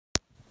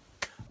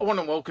I want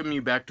to welcome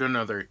you back to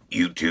another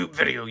YouTube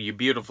video, you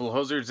beautiful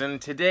hosers,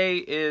 and today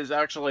is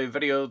actually a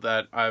video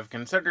that I've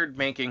considered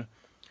making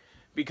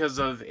because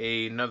of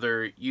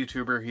another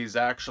YouTuber. He's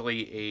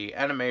actually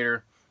an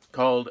animator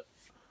called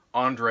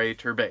Andrei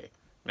Terbea.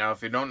 Now,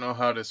 if you don't know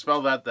how to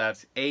spell that,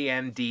 that's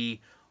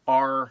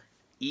Andreiterbea.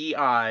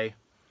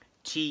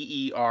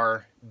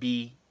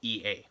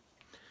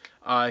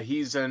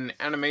 He's an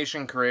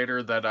animation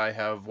creator that I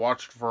have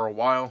watched for a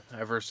while,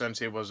 ever since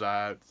he was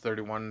at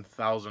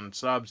 31,000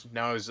 subs.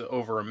 Now he's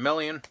over 1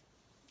 million.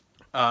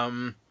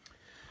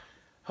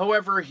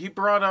 However, he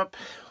brought up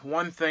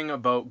one thing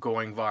about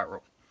going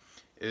viral.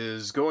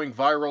 Going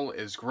viral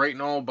is great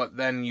and all, but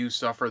then you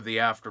suffer the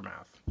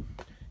aftermath.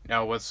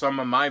 Now, with some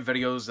of my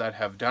videos that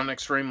have done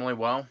extremely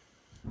well,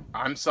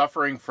 I'm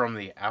suffering from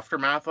the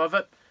aftermath of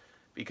it,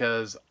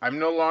 because I'm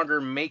no longer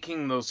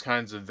making those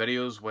kinds of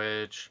videos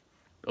which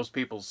those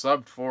people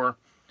subbed for.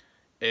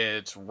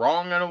 It's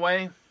wrong in a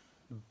way,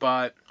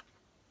 but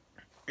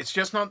it's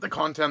just not the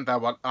content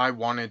that what I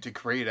wanted to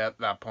create at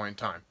that point in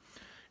time.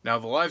 Now,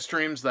 the live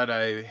streams that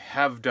I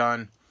have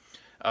done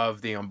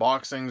of the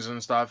unboxings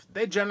and stuff,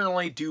 they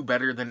generally do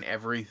better than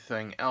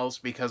everything else,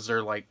 because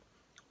they're like,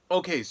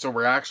 okay, so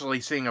we're actually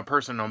seeing a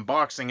person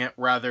unboxing it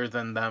rather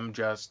than them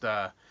just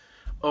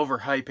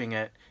overhyping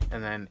it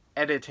and then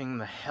editing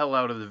the hell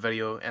out of the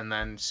video and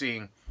then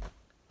seeing,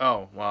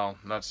 oh, well,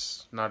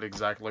 that's not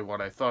exactly what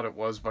I thought it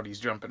was, but he's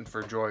jumping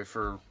for joy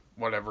for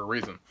whatever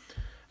reason.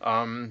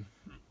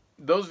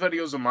 Those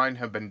videos of mine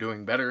have been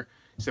doing better,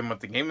 same with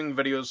the gaming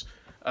videos,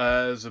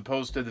 as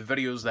opposed to the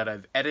videos that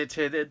I've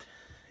edited,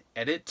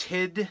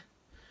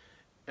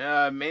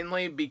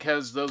 mainly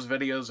because those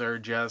videos are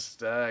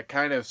just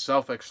kind of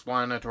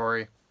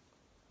self-explanatory.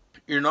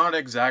 You're not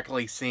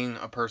exactly seeing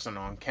a person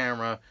on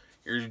camera,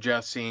 you're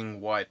just seeing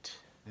what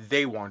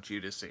they want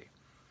you to see.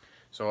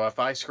 So if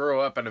I screw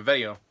up in a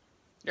video,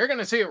 you're going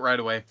to see it right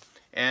away,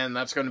 and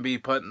that's going to be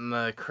put in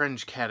the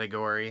cringe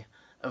category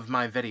of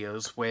my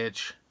videos,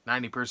 which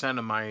 90%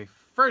 of my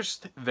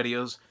first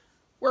videos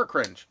were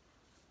cringe.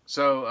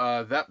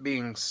 So that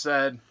being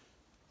said,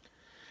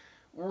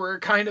 we're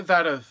kind of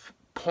at a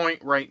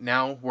point right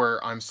now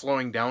where I'm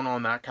slowing down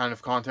on that kind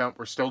of content.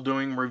 We're still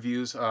doing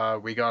reviews.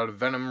 We got a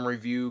Venom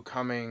review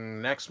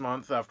coming next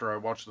month after I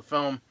watch the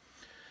film.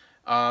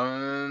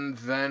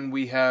 Then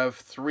we have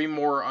 3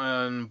 more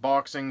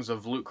unboxings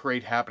of Loot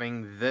Crate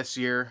happening this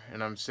year,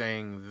 and I'm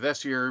saying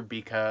this year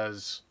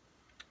because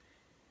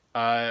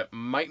it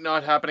might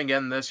not happen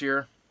again this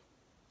year,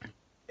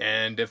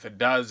 and if it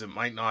does, it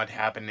might not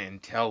happen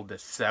until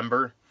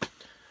December,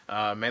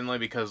 mainly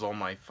because all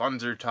my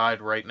funds are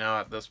tied right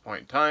now at this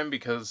point in time,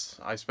 because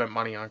I spent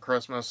money on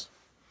Christmas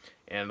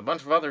and a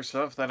bunch of other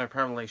stuff that I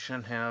probably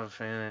shouldn't have,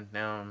 and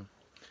now I'm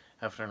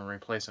having to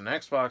replace an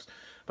Xbox.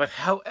 But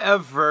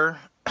however,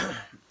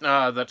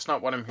 that's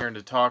not what I'm here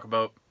to talk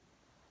about.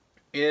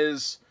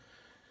 Is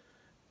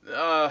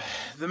the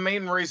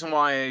main reason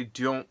why I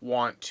don't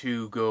want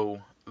to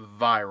go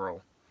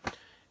viral.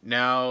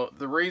 Now,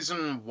 the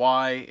reason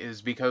why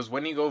is because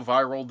when you go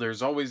viral,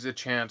 there's always a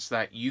chance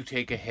that you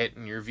take a hit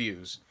in your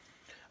views.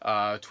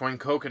 Twin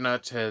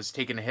Coconut has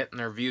taken a hit in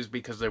their views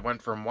because they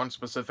went from one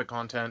specific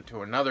content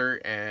to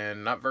another,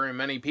 and not very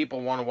many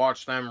people want to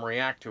watch them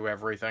react to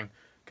everything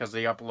because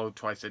they upload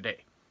twice a day.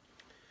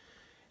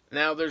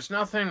 Now, there's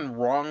nothing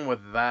wrong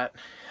with that.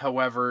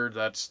 However,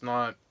 that's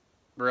not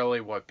really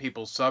what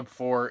people sub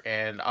for,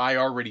 and I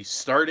already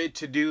started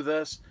to do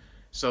this,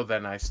 so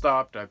then I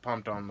stopped, I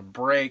pumped on the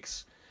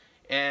brakes,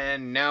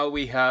 and now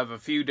we have a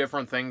few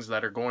different things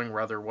that are going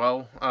rather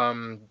well.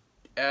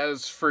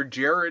 As for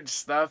Jared's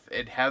stuff,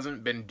 it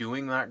hasn't been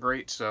doing that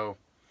great, so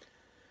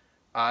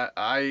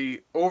I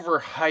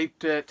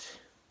overhyped it.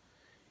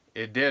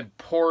 It did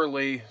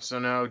poorly, so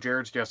now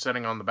Jared's just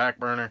sitting on the back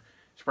burner.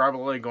 It's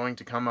probably going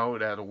to come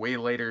out at a way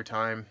later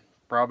time.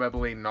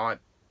 Probably not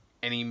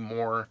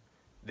anymore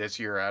this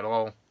year at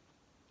all,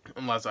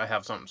 unless I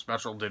have something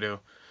special to do.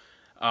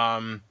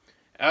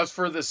 As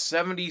for the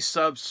 70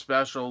 sub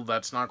special,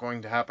 that's not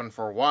going to happen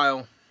for a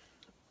while,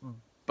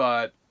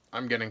 but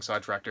I'm getting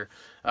sidetracked here.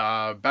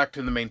 Back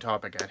to the main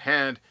topic at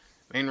hand.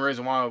 Main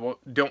reason why I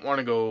don't want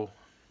to go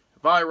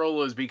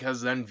viral is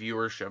because then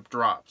viewership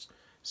drops.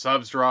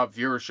 Subs drop,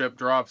 viewership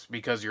drops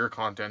because your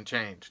content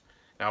changed.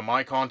 Now,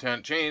 my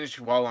content changed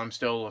while I'm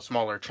still a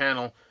smaller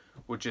channel,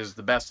 which is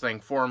the best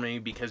thing for me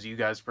because you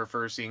guys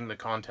prefer seeing the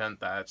content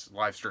that's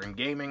live stream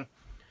gaming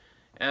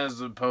as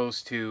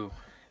opposed to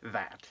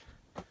that.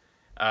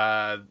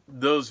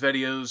 Those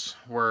videos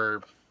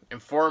were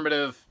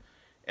informative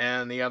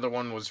and the other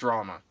one was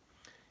drama.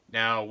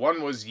 Now,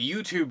 one was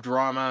YouTube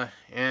drama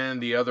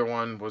and the other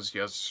one was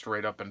just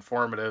straight up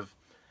informative.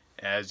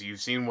 As you've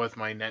seen with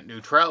my net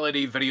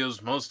neutrality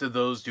videos, most of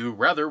those do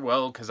rather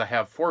well because I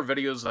have 4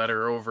 videos that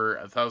are over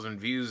 1,000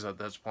 views at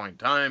this point in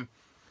time.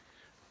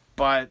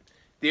 But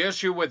the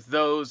issue with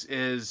those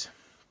is,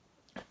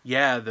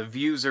 yeah, the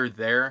views are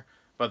there,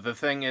 but the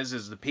thing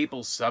is the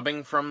people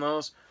subbing from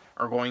those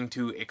are going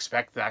to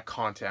expect that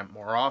content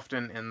more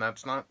often, and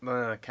that's not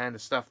the kind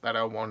of stuff that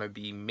I want to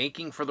be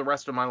making for the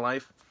rest of my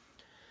life.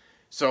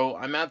 So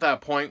I'm at that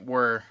point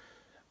where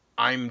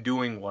I'm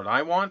doing what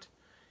I want,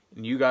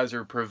 and you guys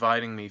are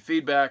providing me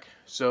feedback,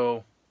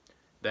 so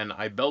then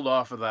I build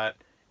off of that,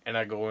 and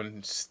I go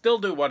and still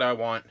do what I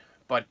want,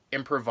 but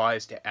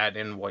improvise to add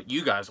in what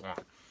you guys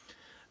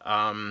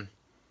want.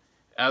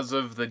 As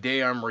of the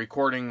day I'm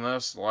recording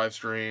this, the live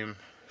stream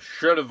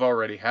should have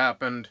already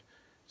happened,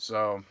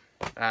 so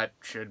that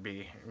should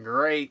be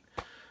great.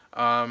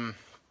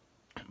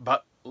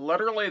 But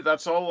literally,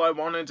 that's all I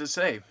wanted to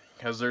say,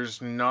 because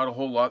there's not a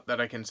whole lot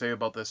that I can say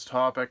about this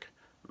topic,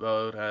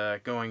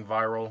 about going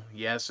viral.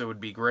 Yes, it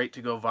would be great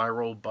to go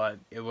viral, but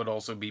it would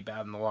also be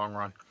bad in the long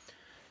run.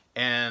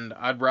 And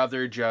I'd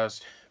rather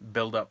just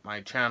build up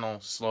my channel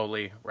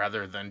slowly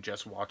rather than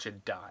just watch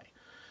it die.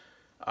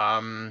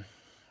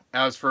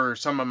 As for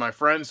some of my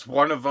friends,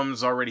 one of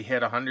them's already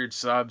hit 100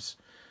 subs.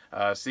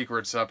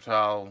 Secret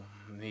Subtile,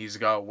 he's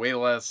got way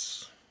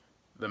less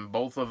than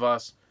both of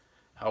us.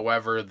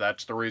 However,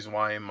 that's the reason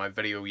why in my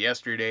video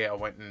yesterday I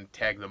went and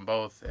tagged them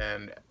both.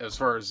 And as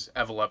far as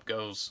Evolup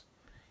goes,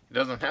 he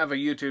doesn't have a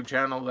YouTube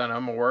channel that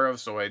I'm aware of,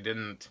 so I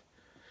didn't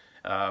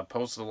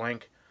post the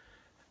link.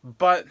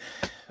 But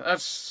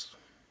that's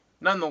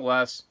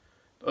nonetheless,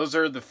 those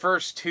are the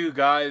first two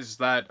guys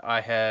that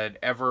I had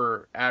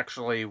ever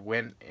actually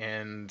went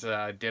and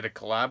did a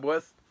collab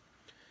with,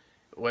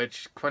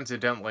 which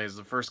coincidentally is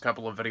the first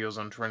couple of videos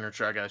on Trainer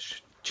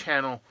Chaga's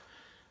channel.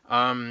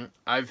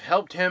 I've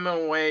helped him in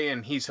a way,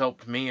 and he's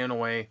helped me in a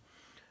way.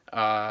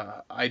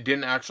 I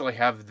didn't actually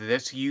have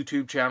this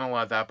YouTube channel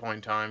at that point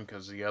in time,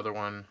 because the other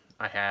one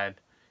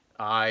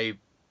I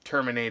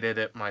terminated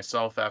it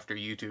myself after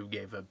YouTube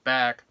gave it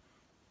back,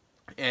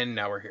 and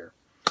now we're here.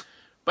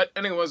 But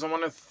anyways, I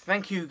want to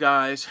thank you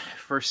guys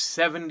for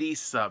 70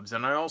 subs,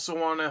 and I also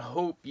want to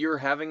hope you're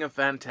having a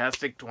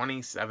fantastic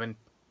 27...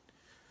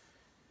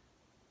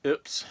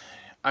 Oops.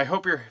 I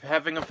hope you're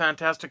having a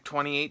fantastic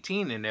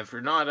 2018, and if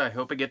you're not, I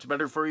hope it gets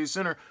better for you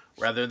sooner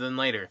rather than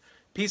later.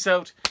 Peace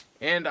out,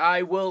 and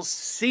I will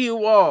see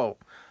you all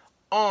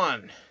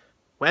on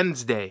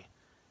Wednesday,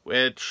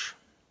 which...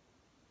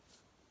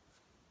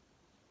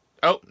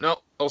 Oh, no,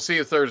 I'll see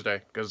you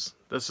Thursday, because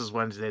this is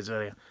Wednesday's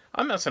video.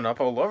 I'm messing up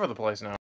all over the place now.